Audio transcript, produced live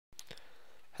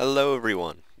Hello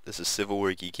everyone, this is Civil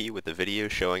War Geeky with a video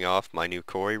showing off my new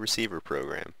Quarry Receiver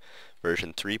program,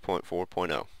 version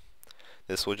 3.4.0.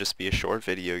 This will just be a short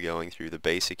video going through the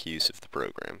basic use of the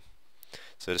program.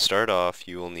 So to start off,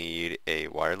 you will need a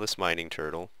wireless mining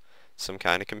turtle, some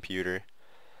kind of computer,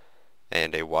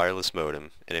 and a wireless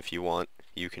modem, and if you want,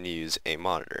 you can use a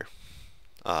monitor.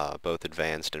 Both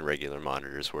advanced and regular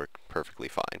monitors work perfectly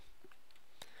fine.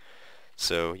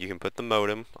 So you can put the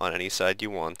modem on any side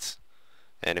you want,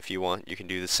 and if you want, you can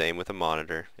do the same with a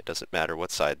monitor. It doesn't matter what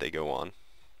side they go on.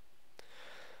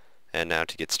 And now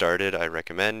to get started, I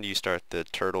recommend you start the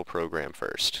turtle program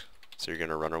first. So you're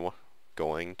going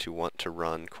to want to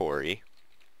run Quarry.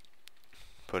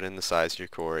 Put in the size of your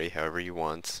Quarry however you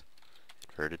want.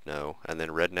 Inverted no, and then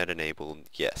RedNet enabled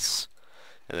yes.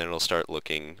 And then it'll start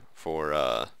looking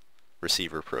for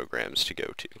receiver programs to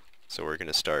go to. So we're going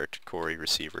to start Quarry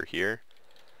Receiver here.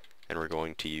 And we're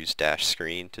going to use dash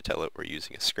screen to tell it we're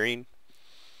using a screen.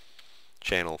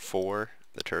 Channel 4,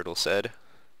 the turtle said,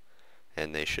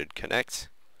 and they should connect,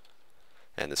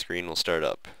 and the screen will start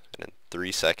up, and in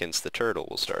 3 seconds the turtle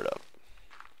will start up.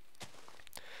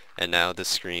 And now this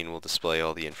screen will display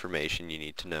all the information you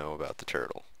need to know about the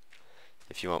turtle.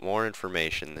 If you want more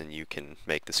information, then you can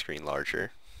make the screen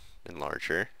larger and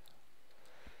larger,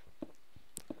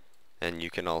 and you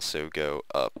can also go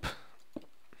up,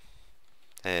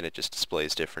 and it just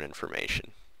displays different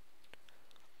information.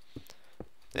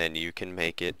 And you can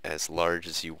make it as large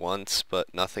as you want,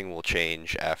 but nothing will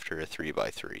change after a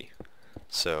 3x3.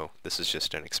 So this is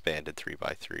just an expanded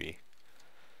 3x3.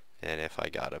 And if I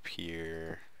got up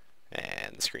here,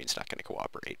 and the screen's not going to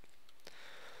cooperate.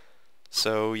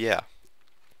 So yeah,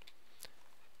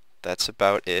 that's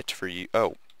about it for you.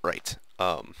 Oh, right.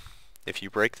 If you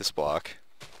break this block,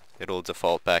 it'll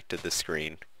default back to this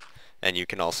screen. And you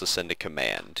can also send a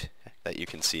command that you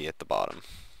can see at the bottom.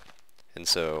 And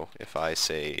so if I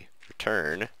say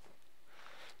return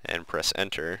and press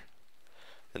enter,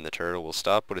 then the turtle will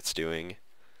stop what it's doing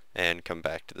and come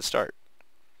back to the start.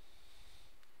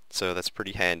 So that's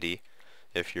pretty handy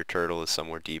if your turtle is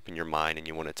somewhere deep in your mine and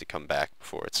you want it to come back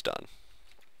before it's done.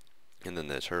 And then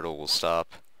the turtle will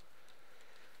stop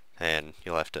and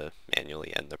you'll have to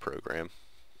manually end the program.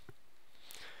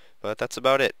 But that's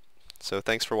about it. So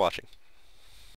thanks for watching.